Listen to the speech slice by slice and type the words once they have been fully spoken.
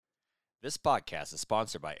This podcast is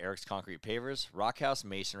sponsored by Eric's Concrete Pavers, Rockhouse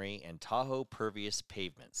Masonry, and Tahoe Pervious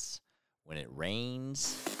Pavements. When it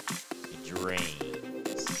rains, it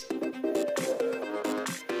drains.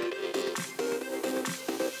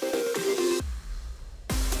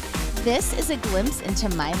 This is a glimpse into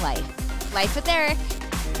my life. Life with Eric.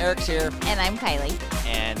 Eric's here, And I'm Kylie.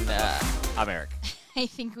 and I'm Eric. I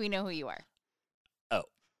think we know who you are. Oh.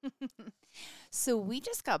 So we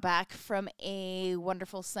just got back from a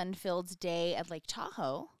wonderful sun-filled day at Lake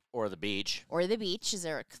Tahoe. Or the beach. Or the beach, as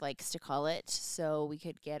Eric likes to call it. So we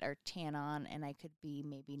could get our tan on, and I could be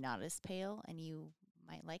maybe not as pale, and you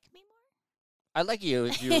might like me I like you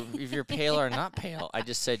if you're pale or not pale. I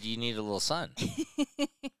just said you need a little sun, a more.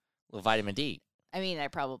 little vitamin D. I mean, I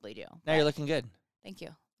probably do. Now but you're looking good. Thank you.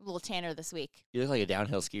 A little tanner this week. You look like a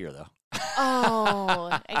downhill skier, though.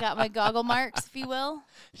 Oh, I got my goggle marks, if you will.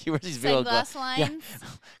 You wear these big old Sunglass lines. Yeah.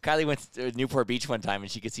 Kylie went to Newport Beach one time, and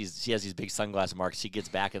she has these big sunglass marks. She gets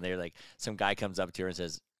back, and they're like, some guy comes up to her and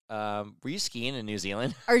says, "Were you skiing in New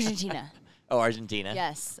Zealand?" Argentina. Oh, Argentina.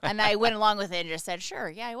 Yes. And I went along with it and just said, sure,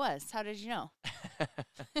 yeah, I was. How did you know?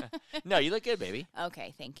 No, you look good, baby.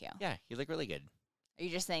 Okay, thank you. Yeah, you look really good. Are you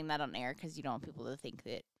just saying that on air because you don't want people to think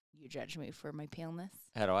that you judge me for my paleness?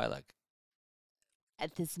 How do I look?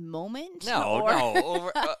 At this moment? No, Or-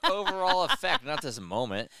 no. Overall effect, not this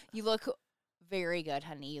moment. You look very good,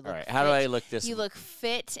 honey. You look All right, how do I look this? You look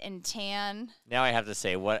fit and tan. Now I have to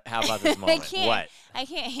say, what? How about this moment? can't. What? I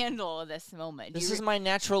can't handle this moment. This You is my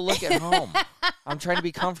natural look at home. I'm trying to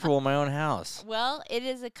be comfortable in my own house. Well, it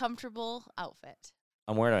is a comfortable outfit.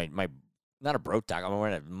 I'm wearing my not a broke dock. I'm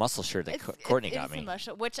wearing a muscle shirt that Courtney got it's me.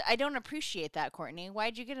 Emotional, which I don't appreciate that, Courtney.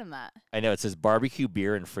 Why'd you get him that? I know it says barbecue,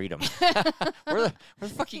 beer, and freedom. where the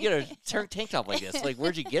fuck you get a tank top like this? Like,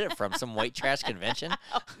 where'd you get it from? Some white trash convention?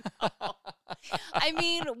 I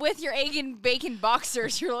mean, with your egg and bacon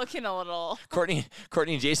boxers, you're looking a little. Courtney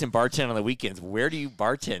and Jason bartend on the weekends. Where do you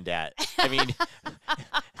bartend at? I mean,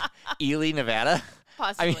 Ely, Nevada.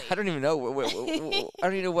 Possibly. I mean, I don't even know. I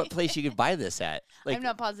don't even know what place you could buy this at. Like, I'm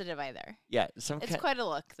not positive either. yeah, It's quite a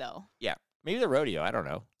look, though. yeah, maybe the rodeo. I don't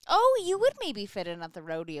know. Oh, you would maybe fit in at the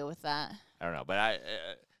rodeo with that. I don't know. But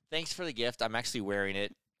thanks for the gift. I'm actually wearing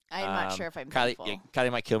it. I'm not sure if I'm Kylie, thankful. yeah,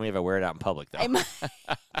 Kylie might kill me if I wear it out in public, though. I might,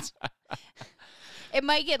 it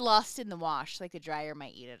might get lost in the wash, like the dryer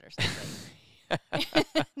might eat it or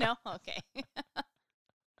something. No? Okay.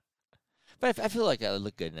 But I feel like I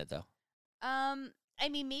look good in it, though. I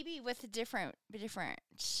mean, maybe with different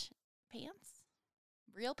pants,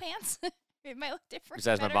 real pants. It might look different.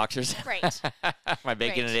 Besides my better. boxers, Right. my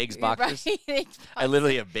bacon and Right. eggs You're boxers. right. Eggs I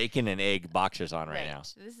literally have bacon and egg boxers on right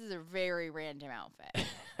This is a very random outfit.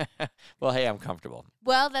 now. Well, hey, I'm comfortable.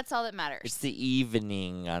 Well, that's all that matters. It's the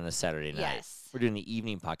evening on a Saturday night. Yes. We're doing the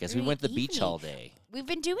evening podcast. We're We went to the doing beach evening. all day. We've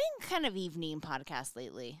been doing kind of evening podcasts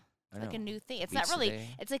lately. I It's like know. a new thing. It's Beach not really. today.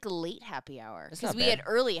 It's like a late happy hour It's because not we had bad.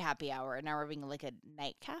 early happy hour and now we're having like a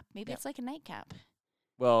nightcap. Maybe Yep. it's like a nightcap.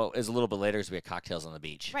 Well, it's a little bit later because we had cocktails on the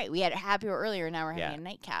beach. Right. We had a happy hour earlier. Now we're having Yeah. a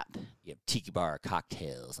nightcap. You have tiki bar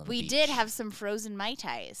cocktails on the We beach. did have some frozen Mai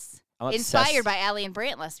Tais. I'm Inspired obsessed- by Allie and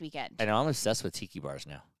Brant last weekend. I know. I'm obsessed with tiki bars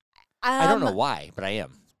now. I don't know why, but I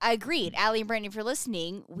am. I agreed. Allie and Brant, if you're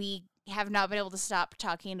listening, we have not been able to stop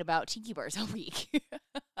talking about tiki bars all week.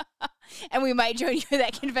 And we might join you at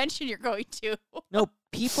that convention you're going to. No,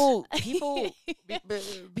 people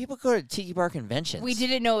go to tiki bar conventions. We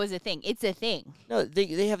didn't know it was a thing. It's a thing. No,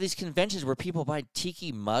 they have these conventions where people buy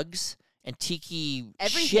tiki mugs and tiki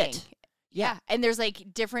Everything. shit. Yeah. And there's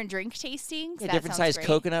like different drink tastings. Yeah, That different sounds size great.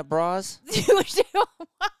 coconut bras. What?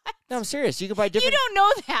 No, I'm serious. You can buy You different. don't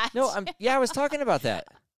know that. No, I was talking about that.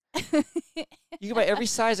 You can buy every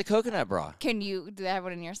size of coconut bra. Can you do I have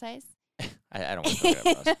one in your size? I don't want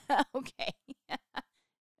coconut bras. Okay.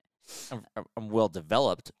 I'm well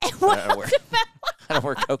developed. but Well I don't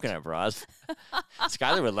wear coconut bras.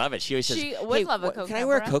 Skylar would love it. She always says, She would "Hey, love a Can I coconut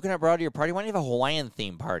wear bra." a coconut bra to your party? Why don't you have a Hawaiian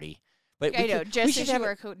theme party?" But I know, we just should so she have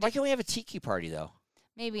wear a, a coat- why can't we have a tiki party though?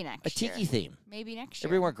 Maybe A next year. tiki theme. Maybe next year.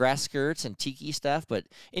 Everyone wear grass skirts and tiki stuff. But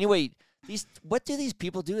anyway, what do these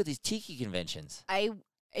people do at these tiki conventions? I'm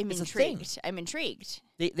It's a thing. intrigued. I'm intrigued.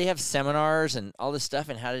 They have seminars and all this stuff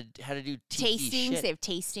and how to do tiki Tastings. shit. They have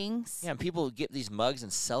tastings. Yeah, and people get these mugs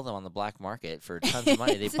and sell them on the black market for tons of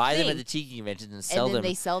money. They It's a buy them at thing. the tiki conventions and And sell then them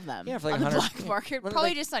they sell them Yeah, for like on the 100 black market. what, Probably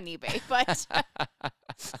like- just on eBay. But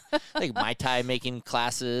like Mai Tai making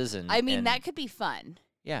classes and I mean, and- that could be fun.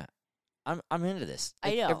 yeah. I'm into this.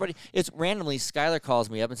 I know. Everybody, it's randomly. Skylar calls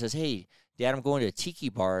me up and says, "Hey, Dad, I'm going to a tiki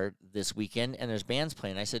bar this weekend, and there's bands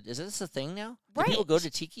playing." I said, "Is this a thing now? Do people go Right. to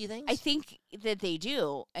tiki things?" I think that they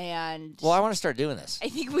do, and Well, I want to start doing this. I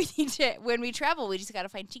think we need to. When we travel, we just got to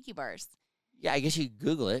find tiki bars. Yeah, I guess you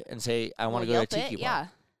Google it and say, "I want to We'll go to a Yelp tiki it, bar." yeah,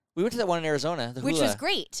 We went to that one in Arizona, the which Hula. was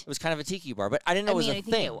great. It was kind of a tiki bar, but I didn't know it was a I think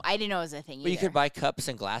thing. I didn't know it was a thing. But you either. could buy cups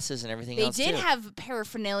and glasses and everything They else did too. have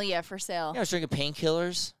paraphernalia for sale. Yeah, I was drinking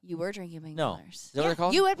painkillers. You were drinking painkillers. No. Is that what they're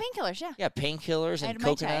called? You had painkillers, yeah. Yeah, painkillers I and had a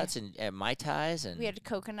Mai Tai. coconuts and Mai Tais and We had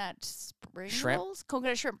coconut spring Shrimp? rolls.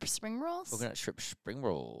 Coconut shrimp spring rolls. coconut shrimp spring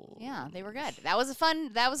roll. Yeah, they were good. That was a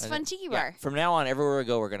fun. That was a fun tiki bar. From now on, everywhere we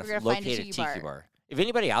go, we're going We're to gonna find a locate a tiki tiki bar. bar. If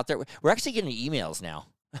anybody out there, we're actually getting emails now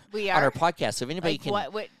We on are our podcast. So if anybody like can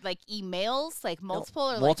what like emails, like multiple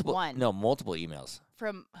or multiple, like one no, multiple emails.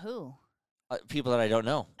 from who? People that I don't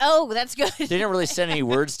know. Oh, that's good. They didn't really send any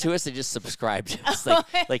words to us. They just subscribed to us. Oh.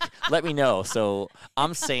 Like, let me know. So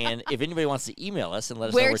I'm saying, if anybody wants to email us and let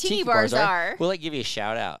us Where know where tiki bars are. we'll give you a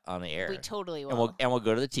shout out on the air. We totally will. and we'll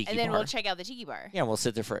go to the tiki And then bar. we'll check out the tiki bar. Yeah, and we'll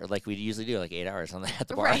sit there for like we usually do, like 8 hours at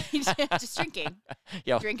the bar. Right, just drinking,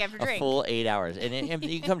 Yeah, drink after a drink. full 8 hours, and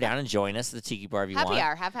you can come down and join us at the tiki bar if you Happy want.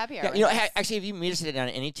 hour, have happy hour. Yeah, with you know, us. actually, if you meet us down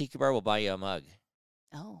at any tiki bar, we'll buy you a mug.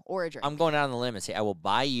 Oh, or a drink. I'm going out on the limb and say I will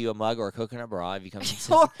buy you a mug or a coconut bra if you come.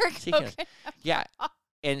 or Tiki- coconut. Yeah,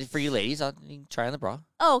 and for you ladies, you can try on the bra.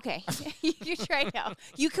 Oh, okay. You can try it out.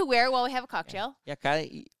 You could wear it while we have a cocktail. Yeah,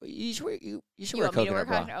 Kylie, you should wear you should You wear a want me to coconut wear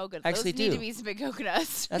bra. coconut? Oh, good. Actually Those need do. to be some big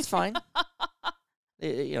coconuts. That's fine.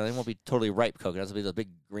 You know, they won't be totally ripe coconuts. They'll be the big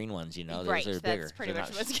green ones. You know, right. those are That's bigger. pretty They're much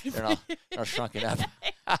not, what's going they're to not, be. they're not shrunken up.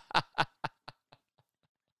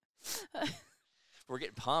 We're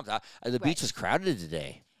getting pumped. The beach Right. was crowded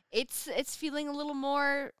today. It's feeling a little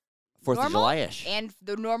more 4th of Normal? July-ish. and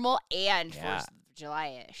the normal and Yeah. 4th of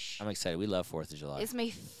July-ish. I'm excited. We love 4th of July. It's my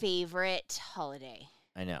favorite holiday.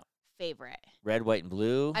 I know. Favorite. Red, white, and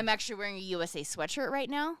blue. I'm actually wearing a USA sweatshirt right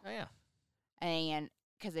now, Oh, yeah. and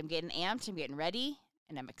because I'm getting amped, I'm getting ready,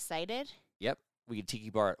 and I'm excited. Yep. We can tiki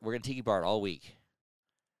bar. We're going to tiki bar all week.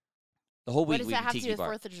 The whole What week does we that can have to do tiki with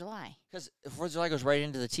bar. 4th of July? Because 4th of July goes right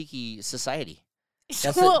into the tiki society.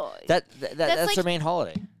 That's So, That's like- their main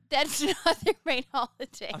holiday. that's not their main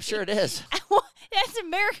holiday. I'm sure it is. That's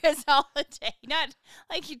America's holiday, not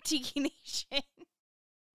like your Tiki Nation.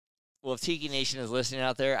 Well, if Tiki Nation is listening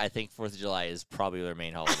out there, I think 4th of July is probably their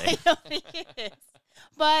main I holiday. don't think it is.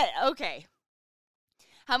 But, okay.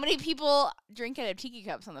 How many people drink out of tiki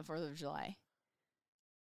cups on the 4th of July?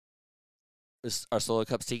 Are solo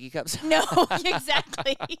cups tiki cups? No,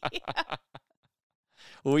 exactly.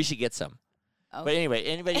 Well, we should get some. Oh. But anyway,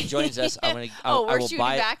 anybody who joins us, I'm gonna. I we're will shooting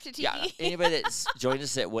buy. back to tiki? Yeah, anybody that's joined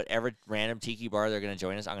us at whatever random tiki bar they're gonna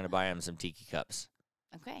join us, I'm gonna buy them some tiki cups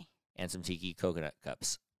Okay. and some tiki coconut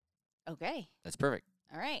cups. Okay. That's perfect.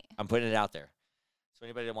 All right. I'm putting it out there. So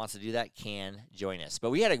anybody that wants to do that can join us.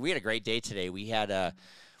 But we had a great day today. We had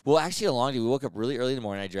well, actually a long day. We woke up really early in the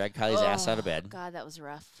morning. I dragged Kylie's ass out of bed, God, that was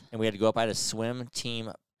rough. and we had to go up. I had a swim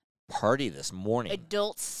team party this morning.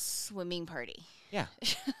 Adult swimming party. Yeah.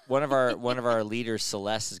 one of our leaders,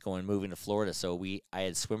 Celeste, is moving to Florida. So I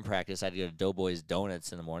had swim practice. I had to go to Doughboys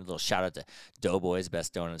Donuts in the morning. A little shout out to Doughboys,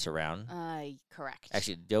 best donuts around. Correct.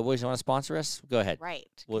 Actually, Doughboys, you want to sponsor us? Go ahead. Right.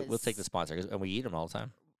 We'll take the 'cause, sponsor, and we eat them all the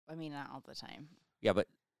time. I mean, not all the time. Yeah, but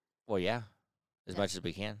yeah, as much as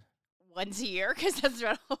we can. Once a year, because that's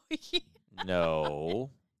about all we eat. No,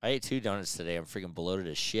 I ate 2 donuts today. I'm freaking bloated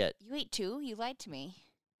as shit. You ate 2? You lied to me.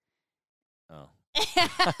 Oh,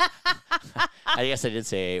 I guess I did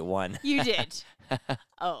say I ate 1. You did.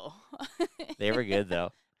 Oh. They were good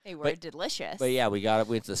though. They were delicious. But yeah, we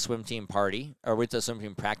went to the swim team party, or went to the swim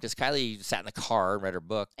team practice. Kylie sat in the car and read her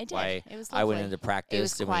book. I did. Why It was I went lovely. into practice. It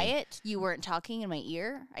was and quiet. You weren't talking in my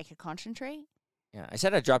ear. I could concentrate. Yeah, I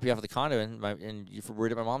said I'd drop you off at the condo, and you were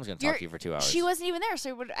worried that my mom's going to talk to you for 2 hours. She wasn't even there,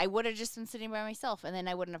 so I would have just been sitting by myself, and then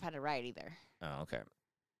I wouldn't have had a ride either. Oh, okay.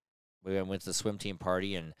 We went to the swim team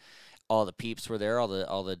party, and all the peeps were there, all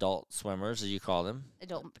the adult swimmers, as you call them.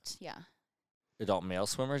 Adult, yeah. Adult male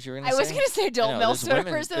swimmers, you were going I to say? was going to say adult know, male there's women-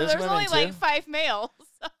 swimmers, so there's there's only women, like too. 5 males.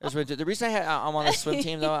 The reason I'm on the swim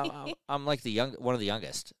team, though, I'm like one of the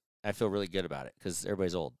youngest. I feel really good about it because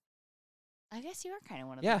everybody's old. I guess you are kind of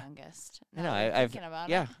one of Yeah. the youngest. I know, now that I'm I've- thinking about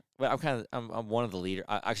Yeah, it. but I'm one of the leader.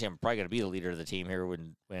 Actually, I'm probably going to be the leader of the team here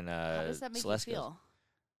when How does that make Celeste you goes. feel?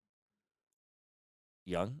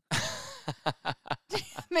 Young.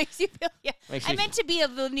 Makes you feel, yeah. Makes I you- meant to be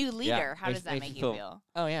the new leader. How makes- does that makes make you you feel- feel?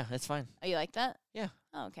 Oh yeah, that's fine. Oh, you like that? Yeah.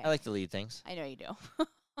 Oh, okay. I like to lead things. I know you do.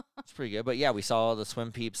 It's pretty good. But yeah, we saw all the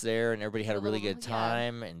swim peeps there, and everybody had a The really little- good yeah.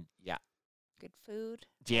 time. And yeah, Good food.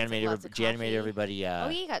 Jan Lots of Jan made coffee. everybody. Oh,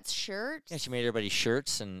 you got shirts. Yeah, she made everybody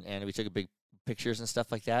shirts, and we took a big pictures and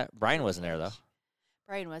stuff like that. Brian wasn't there though.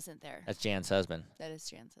 Brian wasn't there. That's Jan's husband. That is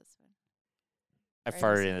Jan's husband. I Brian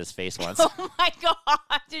farted wasn't- in his face once. Oh my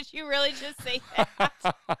God! Did you really just say that?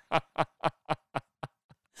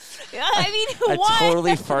 I mean, I one,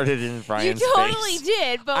 totally farted in Brian's you totally face.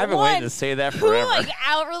 did, but I've been one, waiting to say that who forever. like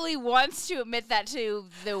outwardly wants to admit that to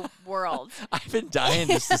the world? I've been dying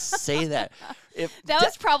just to say that. That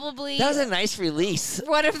was probably that was a nice release.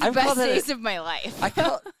 one of the I've best called that a- days of my life.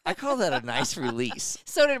 I call that a nice release.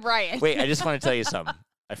 So did Brian. Wait, I just want to tell you something.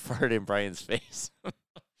 I farted in Brian's face.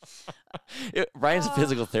 Brian's a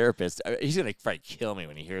physical therapist. He's gonna probably kill me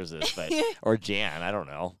when he hears this, but or Jan, I don't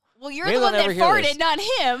know. Well, you're Maybe the one they'll that never hear this. farted, not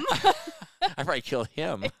him. I probably kill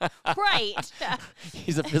him. Right.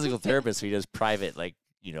 He's a physical therapist, so he does private, like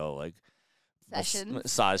Sessions.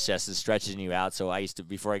 massage sessions, stretching you out. So I used to,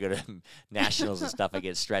 before I go to nationals and stuff, I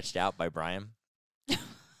get stretched out by Brian.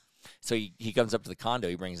 So he comes up to the condo.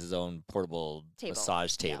 He brings his own portable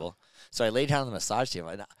massage table. So I lay down on the massage table.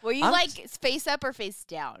 And Were you like face up or face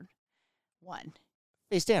down? One.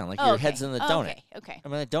 face down, like Oh, your okay. head's in the Oh, donut. Okay.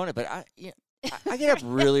 I'm in a donut, but I get up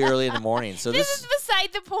really early in the morning. So This is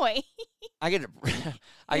beside the point. I get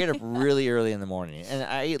up really early in the morning, and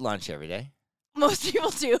I eat lunch every day. Most people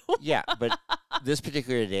do. Yeah, but this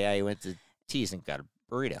particular day, I went to T's and got a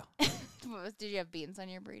burrito. Did you have beans on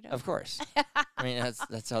your burrito? Of course. I mean,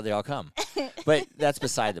 that's how they all come. But that's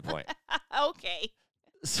beside the point. Okay.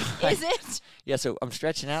 So Is it? Yeah, so I'm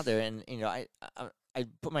stretching out there, and I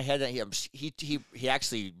put my head down. He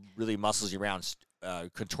actually really muscles you around,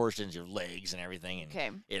 contortions your legs and everything, and Okay.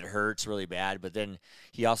 it hurts really bad. But then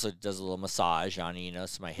he also does a little massage on you,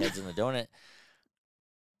 so my head's in the donut.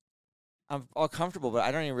 I'm all comfortable, but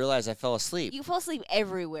I don't even realize I fell asleep. You fall asleep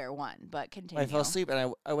everywhere, but continue. I fell asleep,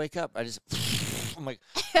 and I wake up. I'm like,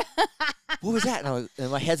 what was that?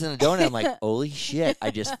 And my head's in the donut. I'm like, holy shit!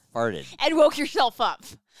 I just farted. And woke yourself up.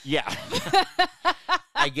 Yeah,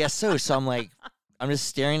 I guess so. So I'm like, I'm just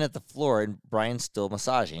staring at the floor, and Brian's still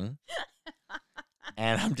massaging,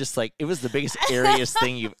 and I'm just like, it was the biggest, airiest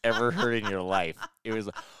thing you've ever heard in your life. It was,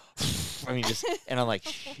 and I'm like,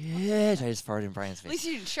 shit! I just farted in Brian's At least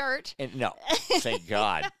face. you didn't shirt. And no, thank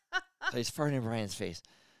God. So I just farted in Brian's face.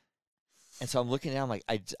 And so I'm looking down, I'm like,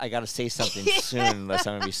 I got to say something soon, unless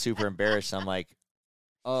I'm going to be super embarrassed. I'm like,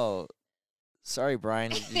 oh, sorry,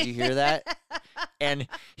 Brian. Did you hear that? And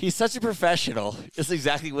he's such a professional. It's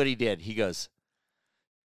exactly what he did. He goes,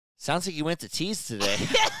 sounds like you went to T's today.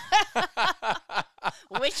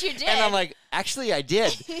 Which you did. And I'm like, actually, I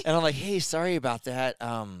did. And I'm like, hey, sorry about that.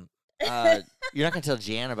 You're not going to tell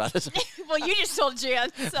Jan about this. Well, you just told Jan,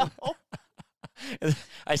 so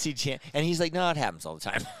I see Jan, and he's like, no, it happens all the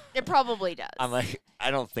time. it probably does. I'm like, I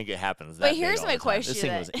don't think it happens that But big here's all my the time. question This thing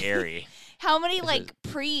that- was airy. How many This like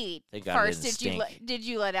pre Thank God it farts didn't did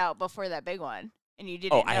you let out before that big one? And you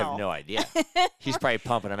didn't Oh, know. I have no idea. He's probably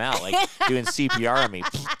pumping them out, like doing CPR on me.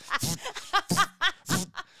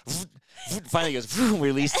 Finally goes,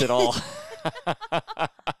 released it all.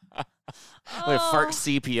 Like fart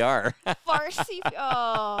CPR. Farsi.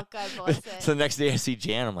 Oh, God bless it. So the next day I see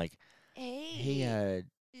Jan, I'm like, hey, hey,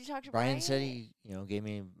 did you talk to Brian said he, gave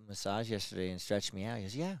me a massage yesterday and stretched me out. He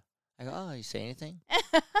goes, yeah. I go, oh, you say anything?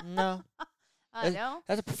 No. No,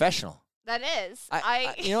 That's a professional. that is.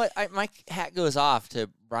 You know what? My hat goes off to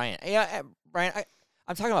Brian. Yeah, Brian,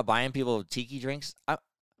 I'm talking about buying people tiki drinks. I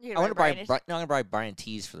want to buy. No, I'm going to buy Brian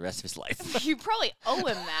teas for the rest of his life. You probably owe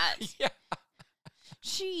him that. Yeah.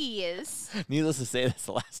 Jeez. Needless to say, that's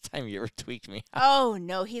the last time you ever tweaked me. Oh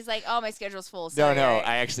no, he's like, oh, my schedule's full. No, Sorry, no,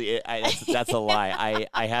 I- I actually, that's a lie.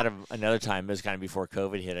 I had him another time. It was kind of before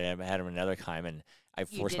COVID hit. I had him another time, and I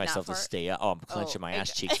You forced did not myself to fart? stay up. Oh, I'm clenching my I ass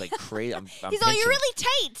got- cheeks like crazy. I'm He's all, you're pinching. really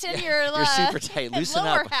tight in your You're super tight. Loosen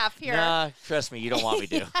lower up. half here. Nah, trust me, you don't want me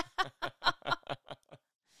to.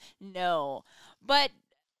 No, but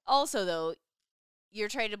also though, you're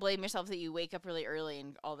trying to blame yourself that you wake up really early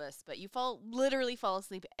and all this, but you literally fall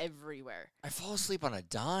asleep everywhere. I fall asleep on a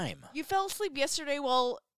dime. You fell asleep yesterday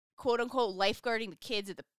while quote unquote lifeguarding the kids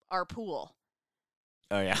at our pool.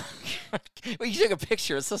 Oh yeah. Well, you took a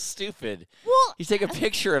picture. It's so stupid. Well, You take a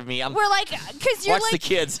picture of me. I'm we're like, because you're watch the like,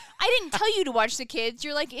 kids. I didn't tell you to watch the kids.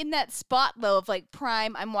 You're like in that spot though of like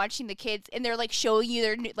prime. I'm watching the kids, and they're like showing you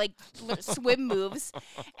their like swim moves,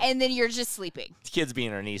 and then you're just sleeping. The kids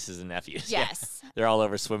being our nieces and nephews. Yeah. Yes, They're all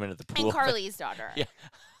over swimming at the pool. and Carly's daughter. Yeah.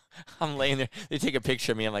 I'm laying there. They take a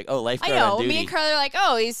picture of me. I'm like, oh, I lifeguard know. on duty. Me and Carly are like,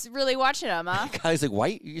 oh, he's really watching them, huh? Guy's like,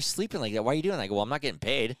 why you're sleeping like that? Why are you doing that? I go, well, I'm not getting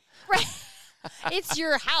paid. Right. It's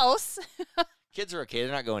your house. Kids are okay.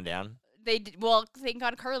 They're not going down. They did, well, thank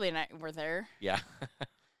God Carly and I were there. Yeah.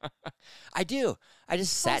 I do. I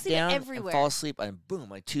just Fall sat asleep down everywhere. and fall asleep, and boom,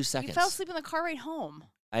 like 2 seconds. You fell asleep in the car ride home.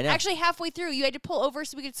 I know. Actually, halfway through, you had to pull over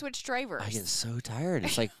so we could switch drivers. I get so tired.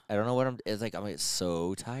 It's like I don't know what it's like. I'm like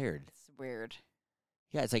so tired. It's weird.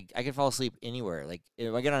 Yeah, it's like I can fall asleep anywhere. Like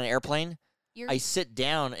if I get on an airplane, I sit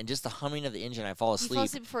down and just the humming of the engine, I fall asleep. You fall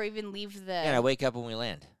asleep before you even leave the. And I wake up when we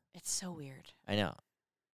land. It's so weird. I know.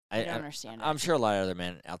 I don't understand it. I'm sure a lot of other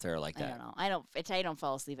men out there are like that. I don't know. I don't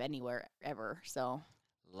fall asleep anywhere ever. So.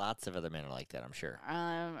 Lots of other men are like that, I'm sure.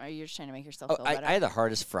 Are you just trying to make yourself feel better? I had the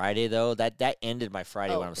hardest Friday though. That ended my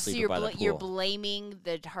Friday when I was sleeping by the pool. You're blaming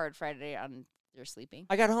the hard Friday on your sleeping.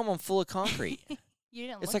 I got home. I'm full of concrete. You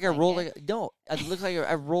didn't. It's look like I rolled. it. I looked like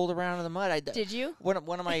I rolled around in the mud. Did you? One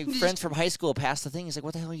of my friends from high school passed the thing. He's like,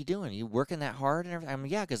 "What the hell are you doing? You working that hard?" And everything? I'm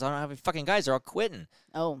like, "Yeah, because I don't have any fucking guys. They're all quitting.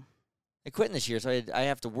 Oh, They're quitting this year, so I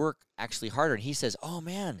have to work actually harder." And he says, "Oh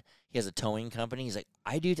man, he has a towing company." He's like,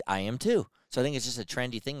 I am too. So I think it's just a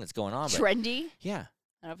trendy thing that's going on. But trendy? yeah.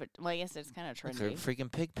 I don't know if well, I guess it's kind of trendy. Like a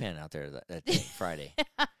freaking pig pen out there that day, Friday.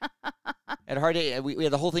 Had a hard day. We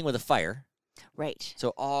had the whole thing with a fire. Right.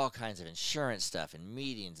 So all kinds of insurance stuff and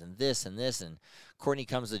meetings and this and this. And Courtney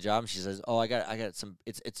comes to the job and she says, "Oh, I got some.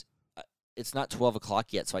 It's not 12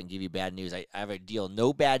 o'clock yet, so I can give you bad news. I have a deal.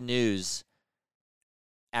 No bad news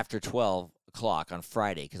after 12 o'clock on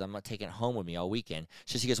Friday because I'm not taking it home with me all weekend."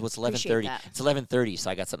 So she goes, "Well, it's 11:30. It's 11:30,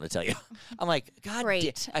 so I got something to tell you." I'm like, "God,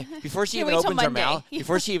 great." Before she Can't even wait till opens her Monday. mouth,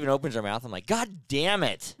 before she even opens her mouth, I'm like, "God damn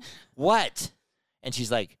it, what?" And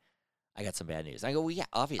she's like, "I got some bad news." I go, "Well, yeah,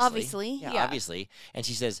 obviously, yeah. obviously." And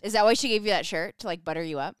she says, "Is that why she gave you that shirt to like butter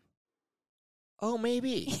you up?" "Oh,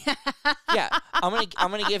 maybe." Yeah, I'm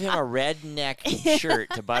gonna give him a red neck shirt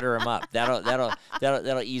to butter him up.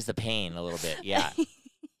 That'll ease the pain a little bit. Yeah.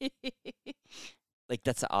 Like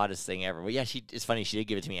that's the oddest thing ever. Well, yeah, it's funny. She did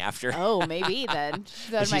give it to me after. Oh, maybe then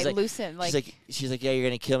that might loosen. She's like, "Yeah, you're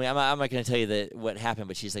gonna kill me." I'm not gonna tell you what happened,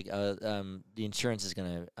 but she's like, the insurance is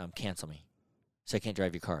gonna cancel me, so I can't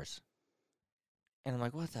drive your cars." And I'm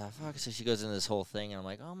like, "What the fuck?" So she goes into this whole thing, and I'm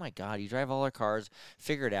like, "Oh my god, you drive all our cars.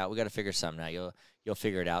 Figure it out. We got to figure something out. You'll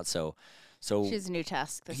figure it out." So she's a new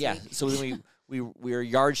task this week. So then we're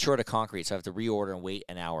yards short of concrete, so I have to reorder and wait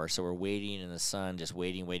an hour. So we're waiting in the sun, just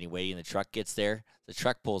waiting. The truck gets there. The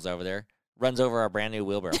truck pulls over there, runs over our brand new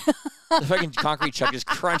wheelbarrow. The fucking concrete truck just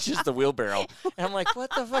crunches the wheelbarrow. And I'm like,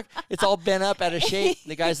 "What the fuck?" It's all bent up, out of shape.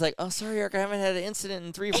 The guy's like, "Oh, sorry, Eric, I haven't had an incident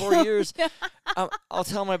in 3-4 years. I'll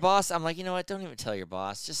tell my boss." I'm like, "You know what? Don't even tell your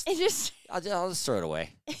boss. I'll just throw it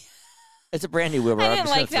away." It's a brand new wheelbarrow. I didn't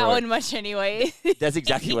like that one much anyway. That's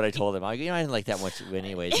exactly what I told him. I didn't like that much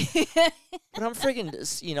anyways. But I'm freaking,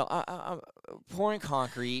 I'm pouring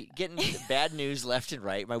concrete, getting bad news left and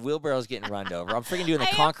right. My wheelbarrow's getting run over. I'm freaking doing the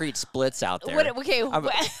concrete splits out there.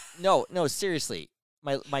 No, seriously.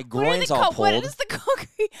 My groin's all pulled. What is the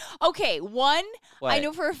concrete? Okay, one, what? I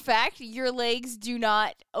know for a fact your legs do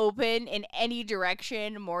not open in any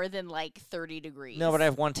direction more than like 30 degrees. No, but I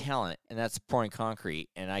have one talent, and that's pouring concrete,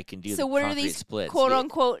 and I can do so the what concrete are these splits. quote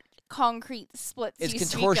unquote concrete splits? It's you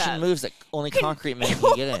contortion speak of? moves that only concrete men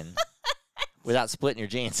can get in without splitting your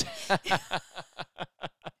jeans.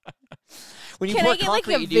 When you Can pour I get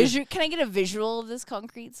concrete, like a visual? Can I get a visual of this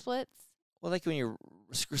concrete splits? Well, like when you're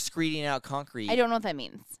screeding out concrete. I don't know what that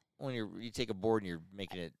means. When you take a board and you're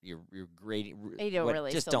making it, you're grading. I don't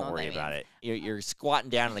really. Just still don't know worry what that about means. it. You're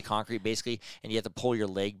squatting down in the concrete basically, and you have to pull your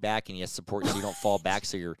leg back, and you have to support so you don't fall back.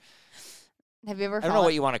 So you're. Have you ever? I don't know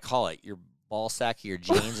what you want to call it. Your ball sack of your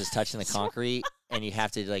jeans is touching the concrete, and you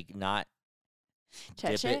have to like not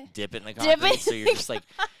dip it in the concrete. So you're just like.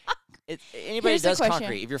 Anybody Here's the does question.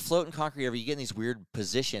 concrete. If you're floating concrete over, you get in these weird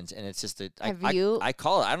positions, and it's just you? I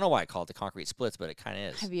call it. I don't know why I call it the concrete splits, but it kind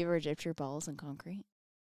of is. Have you ever dipped your balls in concrete?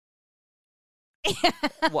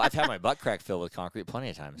 Well, I've had my butt crack filled with concrete plenty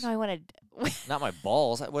of times. No, I wanted. Not my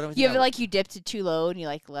balls. What do you You have like you dipped it too low and you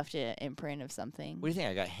like left an imprint of something. What do you think?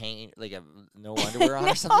 I got hanging like no underwear on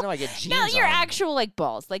or something? No, I get jeans No, your on. actual like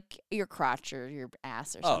balls, like your crotch or your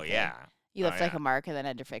ass or something. Oh yeah. You left like a mark and then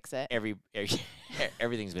had to fix it.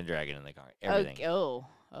 Everything's been dragging in the car. Everything. Oh.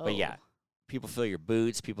 But yeah, people feel your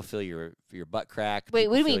boots. People feel your butt crack. Wait,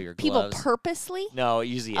 what do you mean? Your People gloves. purposely? No,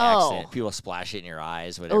 usually accident. People splash it in your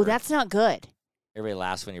eyes. Whatever. Oh, that's not good. Everybody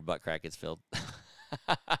laughs when your butt crack gets filled.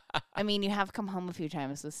 I mean, you have come home a few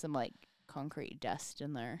times with some like concrete dust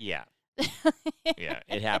in there. Yeah. Yeah,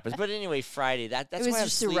 it happens. But anyway, Friday. That's it was why I'm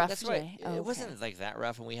just a sleep. rough That's why day. it wasn't like that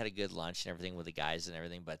rough, and we had a good lunch and everything with the guys and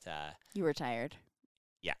everything. But you were tired.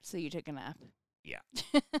 Yeah. So you took a nap. Yeah.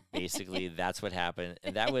 Basically, that's what happened,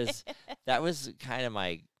 and that was kind of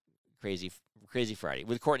my crazy Crazy Friday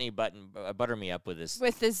with Courtney butter me up with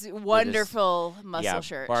this wonderful muscle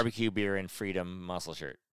shirt. Barbecue beer and freedom muscle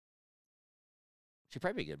shirt. She'd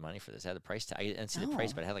probably be good money for this. I had the price tag. I didn't see the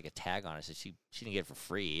price, but I had like a tag on it, so she didn't get it for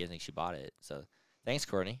free. I think she bought it. So thanks,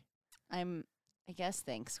 Courtney. I guess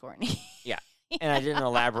thanks, Courtney. Yeah. And I didn't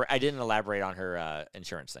elaborate on her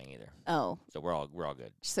insurance thing either. Oh, so we're all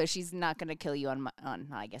good. So she's not going to kill you on.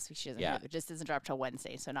 I guess she doesn't. Yeah. It just doesn't drop till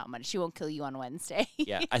Wednesday, so not much. She won't kill you on Wednesday.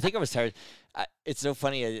 Yeah, I think I was tired. It's so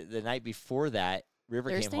funny. The night before that,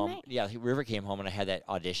 River Thursday came home. Night? Yeah, River came home and I had that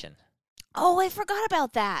audition. Oh, I forgot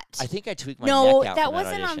about that. I think I tweaked my neck out. No, that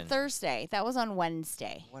wasn't on Thursday. That was on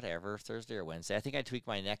Wednesday. Whatever, Thursday or Wednesday. I think I tweaked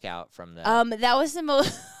my neck out from the. That was the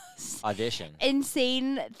most audition.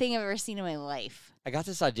 Insane thing I've ever seen in my life. I got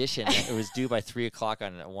this audition. It was due by 3:00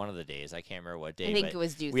 on one of the days. I can't remember what day. I think it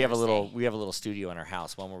was due. We have a little studio in our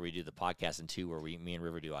house. One where we do the podcast, and two where me and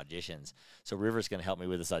River do auditions. So River's going to help me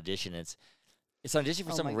with this audition. It's an audition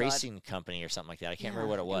for some racing company or something like that. I can't remember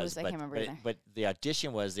what it was. I can't remember either. But the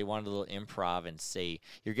audition was they wanted a little improv and say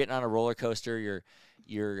you're getting on a roller coaster.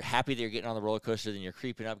 You're happy that you're getting on the roller coaster. Then you're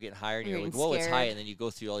creeping up, getting higher, and you're like, whoa, it's high. And then you go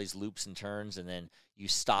through all these loops and turns, and then you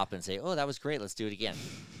stop and say, oh, that was great. Let's do it again.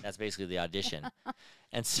 That's basically the audition.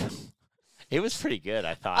 And so it was pretty good,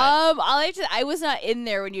 I thought. I was not in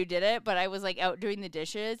there when you did it, but I was like out doing the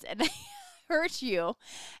dishes, and I heard you,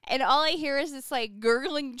 and all I hear is this like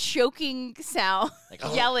gurgling, choking sound, like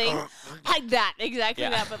yelling, like that, exactly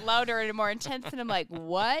that, but louder and more intense. And I'm like,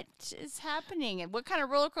 what is happening? And what kind of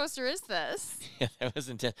roller coaster is this? Yeah, that was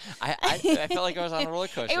intense. I felt like I was on a roller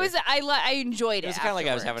coaster. It was. I enjoyed it. It was kind of like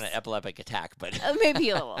I was having an epileptic attack, but maybe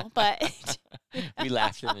a little, but. We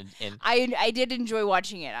laughed and I did enjoy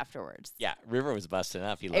watching it afterwards. Yeah, River was busting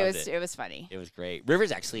up. He loved it. It was funny. It was great.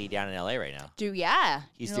 River's actually down in LA right now.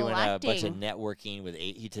 He's doing a bunch of networking with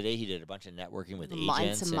today he did a bunch of networking with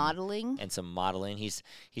agents and some modeling. And some modeling. He said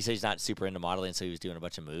he's not super into modeling, so he was doing a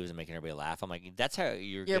bunch of moves and making everybody laugh. I'm like, that's how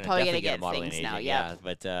you're probably gonna get a modeling agent. Now. Yeah,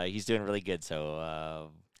 but he's doing really good. So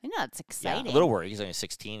I know, it's exciting. Yeah, a little worried. He's only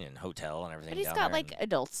 16 in hotel and everything. But he's got like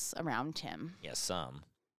adults around him. Yeah, some.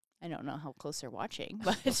 I don't know how close they're watching,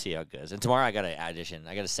 but we'll see how it goes. And tomorrow I got an audition.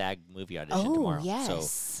 I got a SAG movie audition tomorrow. Oh,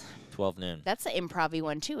 yes. So 12 noon. That's an improv-y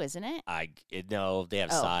one too, isn't it? No, they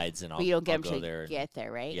have sides, and but you don't get I'll them go there. Get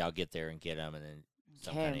there, right? Yeah, I'll get there and get them, and then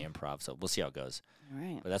some kind of improv. So we'll see how it goes. All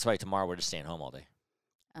right. But that's why tomorrow we're just staying home all day.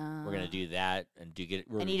 We're gonna do that and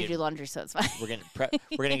I need to do laundry, so it's fine. We're gonna prep.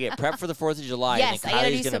 We're gonna get prepped for the 4th of July. Yes, and I gotta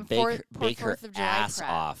do Kylie's some bake her ass prep.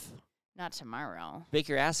 off. Not tomorrow. Bake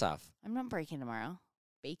your ass off. I'm not breaking tomorrow.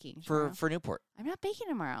 Baking tomorrow. For Newport. I'm not baking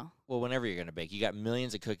tomorrow. Well, whenever you're gonna bake, you got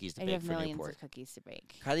millions of cookies to bake for Newport. I have millions of cookies to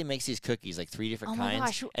bake. Kylie makes these cookies, like 3 different kinds,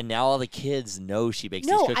 gosh. and now all the kids know she bakes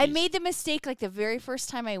these cookies. No, I made the mistake. Like the very first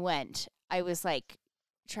time I went, I was like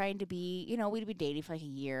trying to be, we'd been dating for like a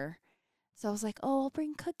year. So I was like, oh, I'll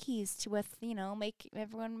bring cookies make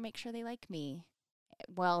everyone make sure they like me.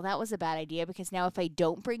 Well, that was a bad idea because now if I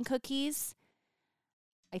don't bring cookies,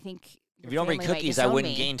 I think if you don't bring cookies, I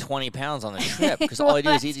wouldn't gain 20 pounds on the trip because all I do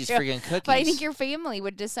is eat these freaking cookies. But I think your family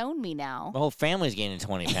would disown me now. The whole family's gaining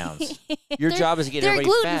 20 pounds. Your job is to get everybody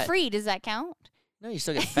fat. They're gluten-free. Does that count? No, you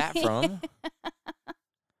still get fat from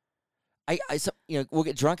them. We'll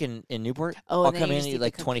get drunk in Newport. Oh, I'll come in and eat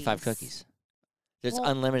like 25 cookies. There's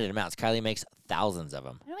unlimited amounts. Kylie makes thousands of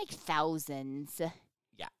them. I don't make thousands.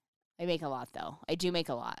 Yeah. I make a lot, though. I do make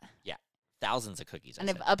a lot. Yeah. Thousands of cookies. And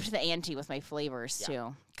I've upped the ante with my flavors,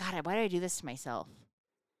 too. God, why do I do this to myself?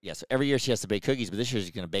 Yeah, so every year she has to bake cookies, but this year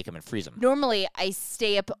she's going to bake them and freeze them. Normally, I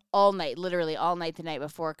stay up all night, literally all night the night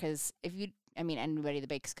before, because anybody that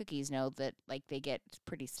bakes cookies know that, like, they get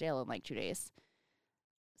pretty stale in, like, 2 days.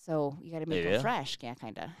 So you got to make them fresh. Yeah,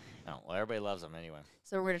 kind of. Oh, well, everybody loves them anyway.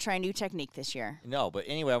 So we're going to try a new technique this year. No, but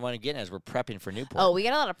anyway, I want to get in as we're prepping for Newport. Oh, we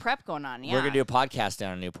got a lot of prep going on, yeah. We're going to do a podcast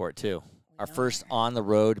down in Newport, too. Our first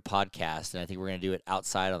on-the-road podcast, and I think we're going to do it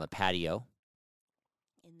outside on the patio.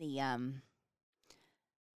 In the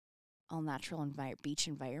all-natural beach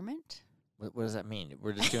environment. What does that mean?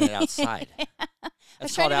 We're just doing it outside. I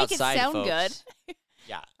was trying to make outside, it sound folks. good.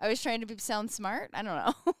 Yeah. I was trying to sound smart. I don't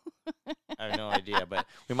know. I have no idea, but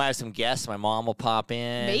we might have some guests. My mom will pop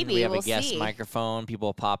in. Maybe we have we'll a guest see. microphone. People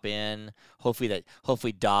will pop in.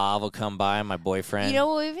 Hopefully Dov will come by, my boyfriend.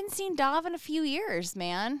 We haven't seen Dov in a few years,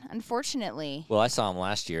 man. Unfortunately. Well, I saw him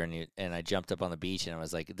last year, and I jumped up on the beach, and I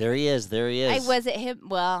was like, "There he is! There he is!" Was it him?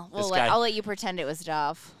 Well, I'll let you pretend it was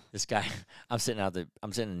Dov. This guy, I'm sitting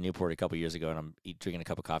in Newport a couple years ago, and I'm drinking a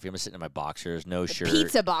cup of coffee. I'm sitting in my boxers, no shirt,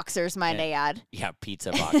 pizza boxers, might I add. Yeah,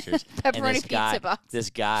 pizza boxers. Pepperoni pizza boxers. This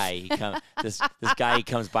guy, he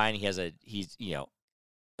comes by, and he's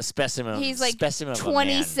a specimen. He's like specimen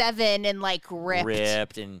 27 and like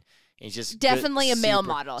ripped, and he's just definitely good, a male super,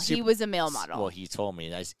 model. Super, he was a male model. Well, he told me,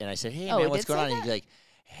 and I said, "Hey Oh, man, he what's did going say on?" that? And he's like,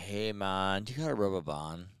 "Hey man, do you got a rubber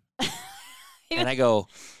band?" And I go,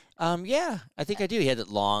 yeah, I think I do. He had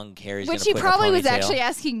long hair. He's Which gonna he put in a probably was ponytail. actually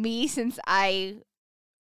asking me since I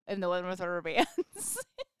am the one with rubber bands.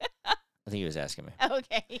 I think he was asking me.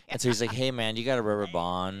 Okay. And so he's like, "Hey man, you got a rubber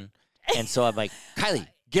band?" And so I'm like, "Kylie,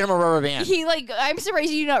 get him a rubber band." I'm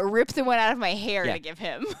surprised you did not rip the one out of my hair Yeah. to give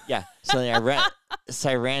him. Yeah. So then I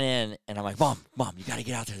ran in and I'm like, Mom, you gotta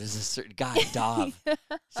get out there. There's a certain guy, Dov.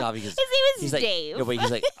 Dov, because His name he's is like, Dave. no, but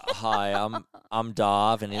he's like, "Hi, I'm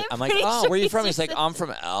Dov," and I'm like, pretty "Oh, sure where are you he's from?" just He's like, "I'm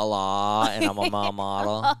from Ella, and I'm a mall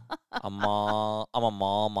model. I'm a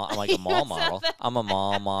mall model. I'm like a mall model. I'm a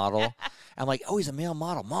mall model." I'm like, "Oh, he's a male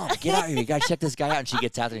model. Mom, get out here. You gotta check this guy out." And she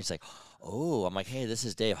gets out there and she's like, "Oh," I'm like, "Hey, this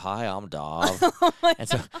is Dave. Hi, I'm Dov." And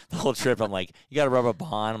so the whole trip, I'm like, "You got a rubber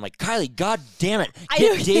band?" I'm like, "Kylie, God damn it,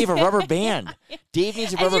 get Dave a rubber band. Dave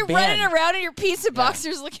needs a and rubber you're band." running around in your piece of Yeah.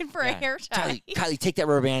 boxers looking for a Yeah. hair tie. Kylie, take that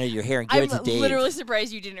rubber band out of your hair and give I'm it to Dave. literally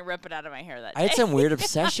surprised you didn't rip it out of my hair that day. I had some weird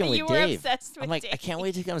obsession with you were Dave. obsessed with I'm like, Dave. I can't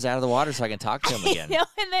wait till he comes out of the water so I can talk to him again. I know,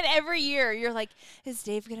 and then every year you're like, is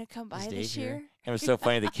Dave gonna come by Is this Dave here? year? And it was so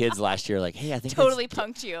funny. The kids last year were like, "Hey, I think Totally that's,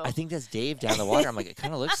 punked you. I think that's Dave down the water." I'm like, "It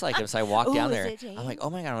kind of looks like him." So I walk Ooh, down is there. it Dave? I'm like, "Oh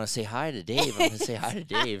my god, I want to say hi to Dave. I'm going to say hi to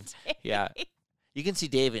Dave." Yeah. You can see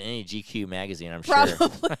Dave in any GQ magazine, I'm sure.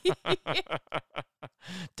 Probably.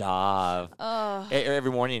 Dov. Oh.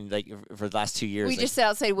 Every morning, like for the last 2 years, We like, just sat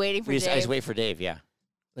outside waiting for I Dave. just wait for Dave. Yeah,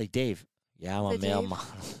 like Dave. Yeah, I'm a Is it male Dave? model.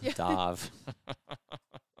 Yeah. Dov.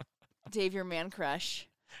 Dave, your man crush.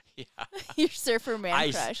 Yeah. Your surfer man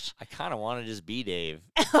I crush. kind of want to just be Dave.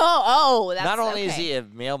 Oh, that's Not only is okay. he a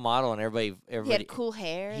male model and everybody He had cool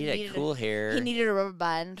hair. he had cool hair. He needed a rubber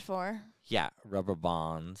band for. Yeah, rubber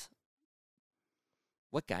bands.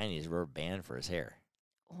 What guy needs a rubber band for his hair?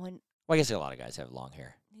 When Well, I guess a lot of guys have long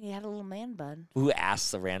hair. he had a little man bun. Who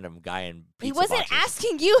asks the random guy in pizza He wasn't boxes?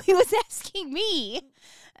 asking you. He was asking me.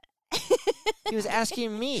 He was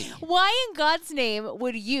asking me. Why in God's name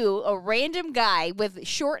would you, a random guy with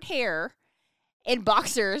short hair and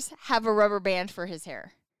boxers, have a rubber band for his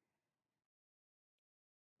hair?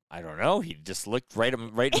 I don't know. He just looked right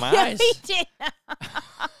in my Yeah, eyes. he did.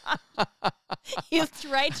 He looked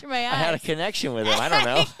right to my eyes. I had a connection with him. I don't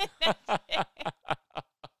know.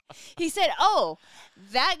 He said, "Oh,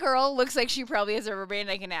 that girl looks like she probably has a rubber band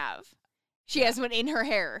I can have. She has one in her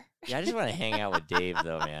hair." Yeah, I just want to hang out with Dave,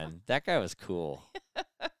 though, man. That guy was cool.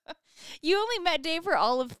 You only met Dave for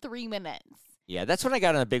all of 3 minutes. Yeah, that's when I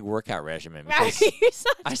got on a big workout regimen because You saw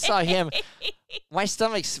I saw him. Dave. My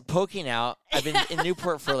stomach's poking out. I've been in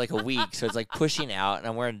Newport for like a week, so it's like pushing out, and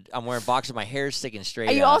I'm wearing boxers. My hair's sticking straight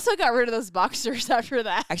And you up. also got rid of those boxers after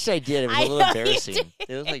that. Actually, I did. It was I a little know you embarrassing. did.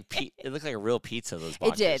 It looked like a real pizza. Those It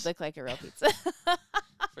boxers. did look like a real pizza.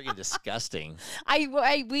 Freaking disgusting.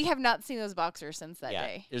 We have not seen those boxers since that Yeah.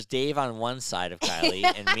 day. There's Dave on one side of Kylie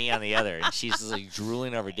and me on the other, and she's just like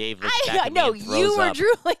drooling over Dave. Looks back at me No, and you throws were up.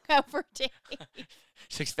 drooling over Dave.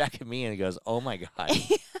 She looks back at me and goes, "Oh my god, I'm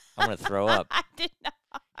gonna throw up." I did not.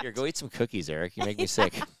 Here, go eat some cookies, Eric. You make me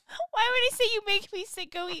sick. Why would I say you make me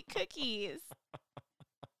sick? Go eat cookies.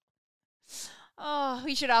 Oh,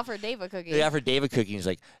 we should offer Dave a cookie. They offered Dave a cookie. And he's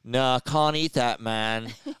like, "Nah, can't eat that,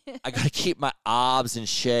 man. I gotta keep my abs in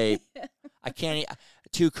shape. I can't eat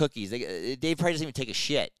 2 cookies." Dave probably doesn't even take a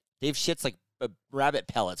shit. Dave shits like rabbit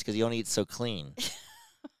pellets because he only eats so clean.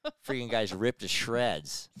 Freaking guy's ripped to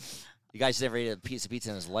shreds. The guy's never ate a piece of pizza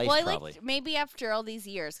in his life, Well, probably. maybe after all these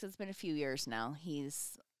years, because it's been a few years now,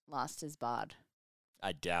 he's lost his bod.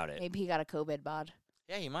 I doubt it. Maybe he got a COVID bod.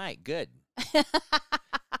 Yeah, you might. Good.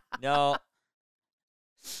 No.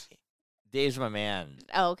 Dave's my man.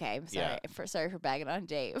 Oh, okay. I'm Yeah. sorry. Sorry for bagging on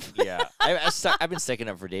Dave. Yeah. I've been sticking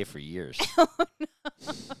up for Dave for years. Oh,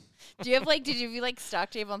 no. Did you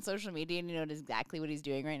stalk Dave on social media and you know exactly what he's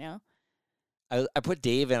doing right now? I put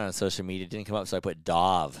Dave in on social media. It didn't come up, so I put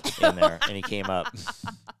Dov in there, and he came up.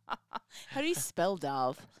 How do you spell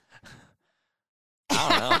Dov? I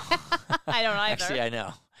don't know. I don't either. Actually, I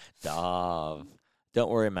know. Dov. Don't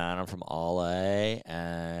worry, man. I'm from LA,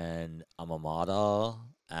 and I'm a model,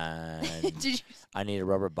 and Did you? I need a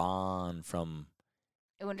rubber band from,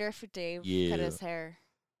 I wonder if Dave You. cut his hair.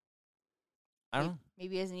 I don't know.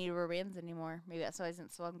 Maybe he doesn't need rubber bands anymore. Maybe that's why he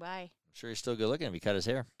hasn't swung by. I'm sure he's still good looking if he cut his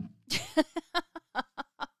hair.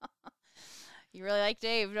 You really like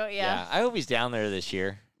Dave, don't you? Yeah. I hope he's down there this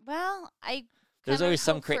year. Well, I. There's kinda always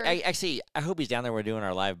some hope crazy. for- Actually, I hope he's down there. We're doing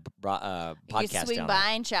our live You could podcast swing down by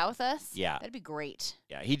there. and chat with us. Yeah. That'd be great.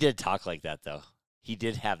 Yeah, he did talk like that though. He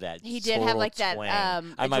did have that. He did have like that.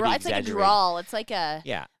 I might be it's like a exaggerating. drawl. It's like a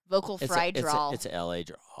Yeah. vocal fry drawl. It's a LA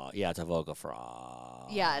drawl. Yeah, it's a vocal fry.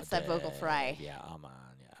 Yeah, it's that vocal fry. Yeah, man.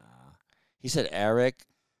 Yeah. He said Eric.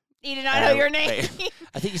 He did not know your name. Wait,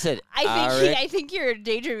 I think he said I think you're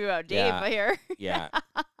daydreaming about Dave Yeah. here. Yeah.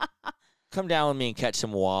 Come down with me and catch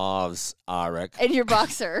some wolves, Eric. And your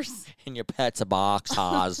boxers. In your pet's a box,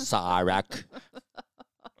 Eric.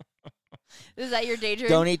 Is that your daydream?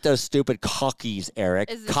 Don't eat those stupid cockies,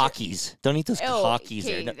 Eric. Is this Cockies. Don't eat those cockies.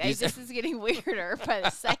 Okay, No, this is getting weirder by the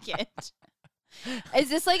second. Is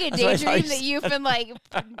this like a That's what I thought daydream you that you've been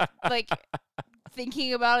like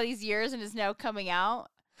thinking about all these years and is now coming out?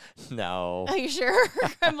 No. Are you sure?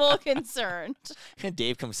 I'm a little concerned.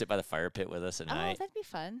 Dave come sit by the fire pit with us at Oh, night. that'd be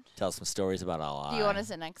fun. Tell some stories about all. Do you want to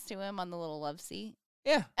sit next to him on the little love seat?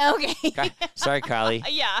 Yeah. Okay. Sorry, Kylie.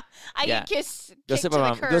 Yeah. I Yeah. can kiss. Go kick sit to by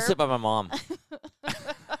the my curb. Go sit by my mom.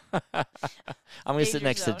 I'm gonna sit Danger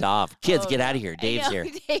next to zone. Dov. Kids, Oh, get no. out of here. I Dave's know, here.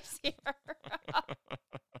 Dave's here.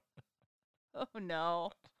 Oh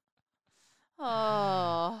no.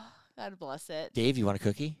 Oh, God bless it. Dave, you want a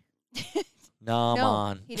cookie? No, No,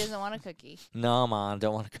 man. he doesn't want a cookie. No, man.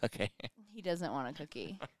 Don't want a cookie. He doesn't want a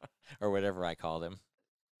cookie. Or whatever I call them.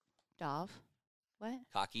 Dov? What?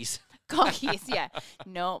 Cockies. Cookies, yeah.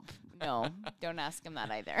 Nope. No. Don't ask him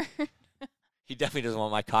that either. He definitely doesn't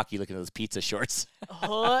want my cocky looking at those pizza shorts.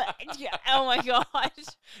 Oh, yeah. Oh my gosh.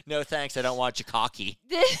 No, thanks. I don't want your cocky.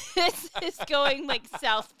 This is going like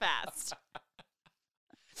south fast.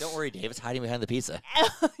 Don't worry, Dave. It's hiding behind the pizza.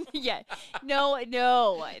 Yeah. No.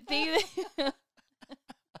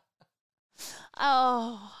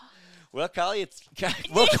 Oh. Well, Collie, it's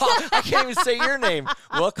I can't even say your name.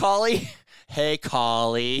 Well, Collie. Hey,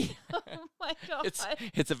 Collie. Oh my God.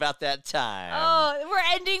 It's about that time. Oh,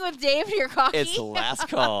 we're ending with Dave and your coffee. It's the last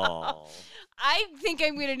call. I think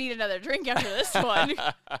I'm going to need another drink after this one.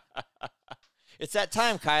 It's that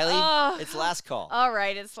time, Kylie. Oh. It's last call. All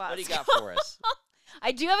right, it's last. What do you got call. for us?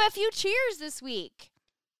 I do have a few cheers this week.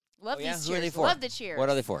 Love Oh, yeah? these Who are cheers. they for? Love the cheers. What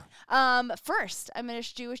are they for? First, I'm going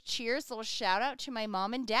to do a cheers, little shout out to my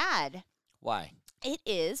mom and dad. Why? It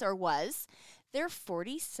is or was their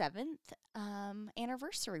 47th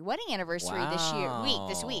anniversary, wedding anniversary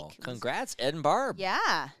this week. Congrats, Ed and Barb.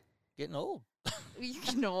 Yeah. Getting old. You're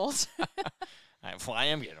getting old. I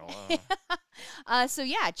am getting old. So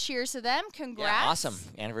yeah, cheers to them. Congrats. Yeah, awesome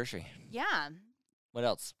anniversary. Yeah. What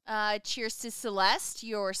else? Cheers to Celeste,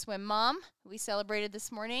 your swim mom. We celebrated this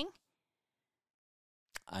morning.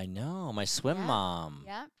 I know my swim mom.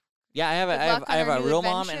 Yeah. Yeah, I Good luck have on a her new real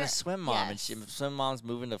mom and a adventure. swim mom, Yes. and swim mom's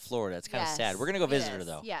moving to Florida. It's kind of Yes, sad. We're gonna go it visit her is.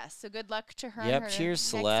 though. Yes. So good luck to her. Yep. On her Cheers, next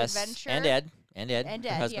Celeste adventure. and Ed. And Her Ed.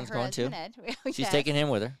 husband's her going husband too. Ed. She's Yes. taking him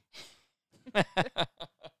with her.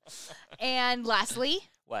 And lastly,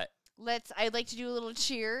 What? I'd like to do a little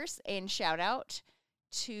cheers and shout out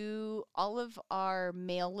to all of our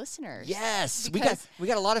male listeners. Yes, Because- we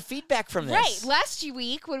got a lot of feedback from this. Right. Last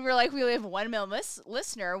week, when we were like, we only have one male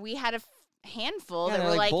listener, we had a handful Yeah, that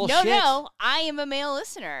they're were like, like, "Bullshit." no, I am a male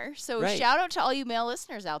listener. So Right. shout out to all you male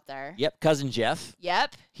listeners out there. Yep, cousin Jeff.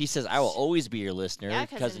 Yep. He says I will always be your listener. Yeah,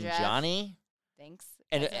 cousin Jeff. Johnny, Thanks,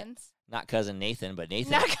 And, cousins. not cousin Nathan, but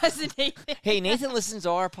Nathan. Not cousin Nathan. Hey, Nathan listens to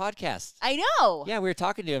our podcast. I know. Yeah, we were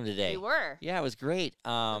talking to him today. We were. Yeah, it was great.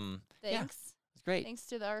 Yeah, Thanks. it's great. Thanks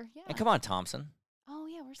to our, yeah. And come on, Thompson. Oh,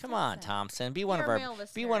 yeah, we're Come on, Thompson. Be one of our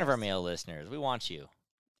male listeners. We want you.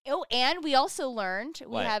 Oh, and we also learned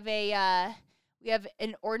What? we have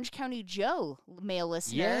an Orange County Joe male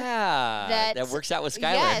listener. Yeah, that works out with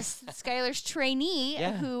Skylar. Yes, Skylar's trainee,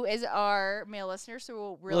 Yeah. who is our male listener. So we're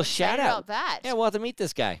really Little shout excited out. about that. Yeah, we'll have to meet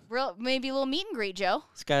this guy. Maybe a little meet and greet, Joe.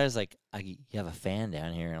 Skylar's like, you have a fan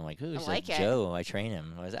down here, and I'm like, who? She's like it. Joe. I train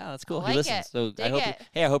him. I was, that's cool. I He like listens. it. So Dig it.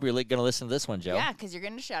 I hope you're going to listen to this one, Joe. Yeah, because you're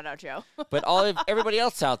going to shout out Joe. But everybody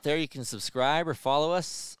else out there, you can subscribe or follow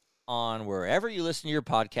us on wherever you listen to your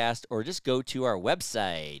podcast, or just go to our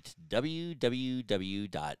website,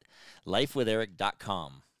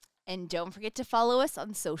 www.lifewitheric.com. And don't forget to follow us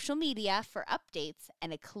on social media for updates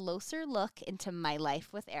and a closer look into my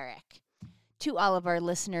life with Eric. To all of our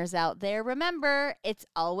listeners out there, remember, it's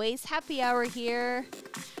always happy hour here.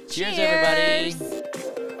 Cheers, everybody.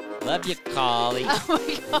 Love you, Collie. Oh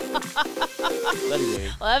my God. Love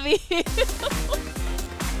you. Love you.